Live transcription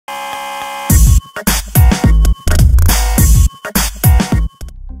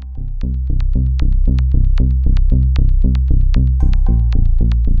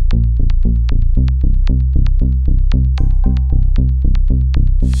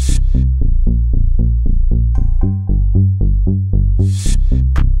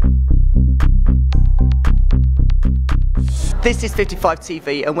This is 55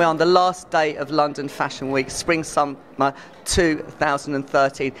 TV and we're on the last day of London Fashion Week, Spring-Summer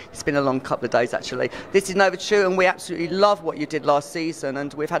 2013. It's been a long couple of days actually. This is Chiu and we absolutely love what you did last season,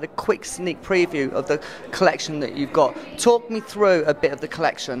 and we've had a quick sneak preview of the collection that you've got. Talk me through a bit of the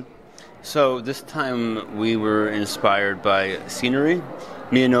collection. So this time we were inspired by scenery.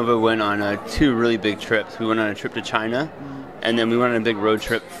 Me and Nova went on two really big trips. We went on a trip to China, and then we went on a big road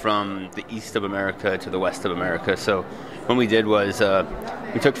trip from the east of America to the west of America. So what we did was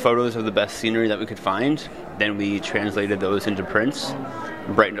we took photos of the best scenery that we could find, then we translated those into prints,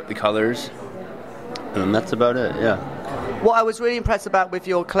 brightened up the colors, and that's about it, yeah. What I was really impressed about with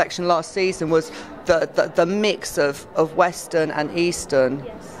your collection last season was the mix of Western and Eastern,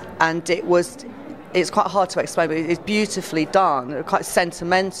 and it's quite hard to explain, but it's beautifully done, quite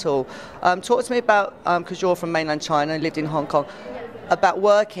sentimental. Talk to me about, because you're from mainland China, lived in Hong Kong, about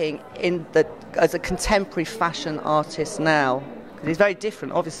working as a contemporary fashion artist now. It's very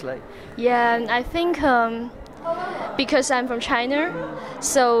different, obviously. Yeah, I think because I'm from China,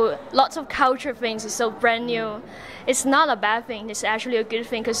 so lots of culture things is so brand new. It's not a bad thing, it's actually a good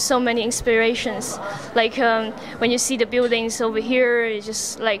thing because so many inspirations. Like when you see the buildings over here, it's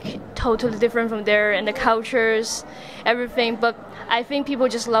just like totally different from there, and the cultures, everything. But I think people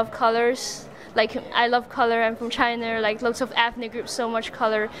just love colors. Like, I love color, I'm from China, like lots of ethnic groups, so much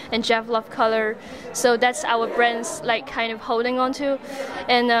color, and Jeff loves color. So that's our brand's like kind of holding on to.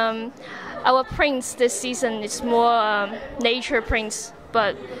 And our prints this season, it's more nature prints,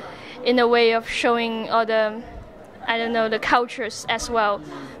 but in a way of showing all the, I don't know, the cultures as well.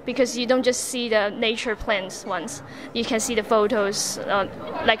 Because you don't just see the nature plants ones. You can see the photos,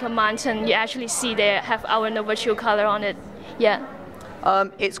 like a mountain, you actually see they have our Nova Chiu color on it, yeah.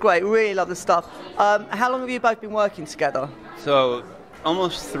 It's great, really love the stuff. How long have you both been working together? So,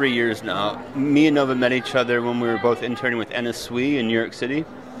 almost 3 years now. Me and Nova met each other when we were both interning with Anna Sui in New York City.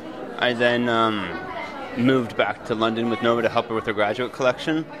 I then moved back to London with Nova to help her with her graduate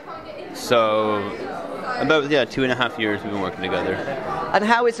collection. So, about 2.5 years we've been working together. And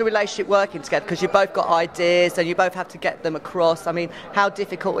how is the relationship working together? Because you both got ideas and you both have to get them across. I mean, how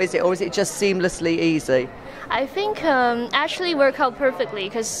difficult is it, or is it just seamlessly easy? I think actually work out perfectly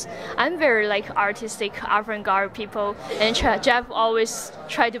because I'm very like artistic, avant-garde people, and Jeff always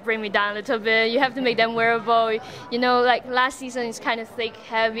tried to bring me down a little bit. You have to make them wearable. You know, like last season is kind of thick,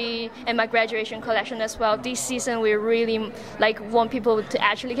 heavy, and my graduation collection as well. This season we really like want people to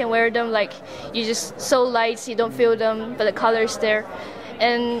actually can wear them. Like you just so light, you don't feel them, but the color is there.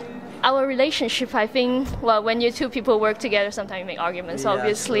 And our relationship, I think, well, when you two people work together, sometimes you make arguments,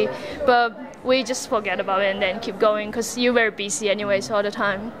 obviously, but we just forget about it and then keep going because you're very busy anyways all the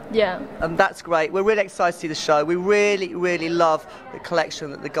time, yeah. And that's great. We're really excited to see the show. We really, really love the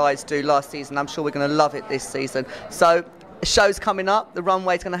collection that the guys do last season. I'm sure we're going to love it this season. So, the show's coming up. The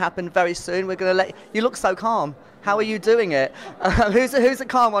runway's going to happen very soon. We're going to let you look so calm. How are you doing it? Who's the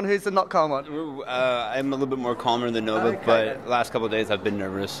calm one? Who's the not calm one? I'm a little bit more calmer than Nova, okay, but last couple of days I've been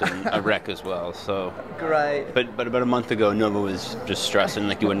nervous and a wreck as well. So great. But about a month ago, Nova was just stressing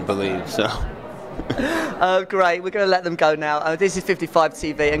like you wouldn't believe. So great. We're going to let them go now. This is 55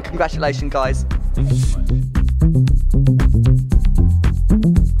 TV, and congratulations, guys.